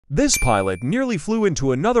This pilot nearly flew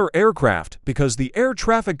into another aircraft because the air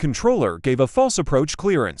traffic controller gave a false approach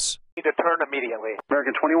clearance. Need to turn immediately.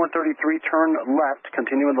 American 2133, turn left,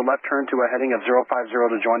 continue in the left turn to a heading of 050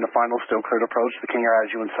 to join the final still cleared approach. The King Air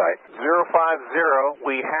has you in sight. 050,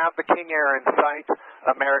 we have the King Air in sight.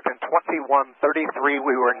 American 2133,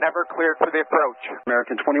 we were never cleared for the approach.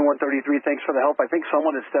 American 2133, thanks for the help. I think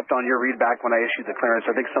someone has stepped on your readback when I issued the clearance.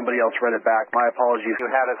 I think somebody else read it back. My apologies. You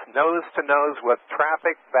had us nose to nose with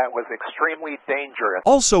traffic that was extremely dangerous.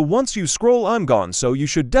 Also, once you scroll I'm gone, so you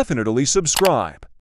should definitely subscribe.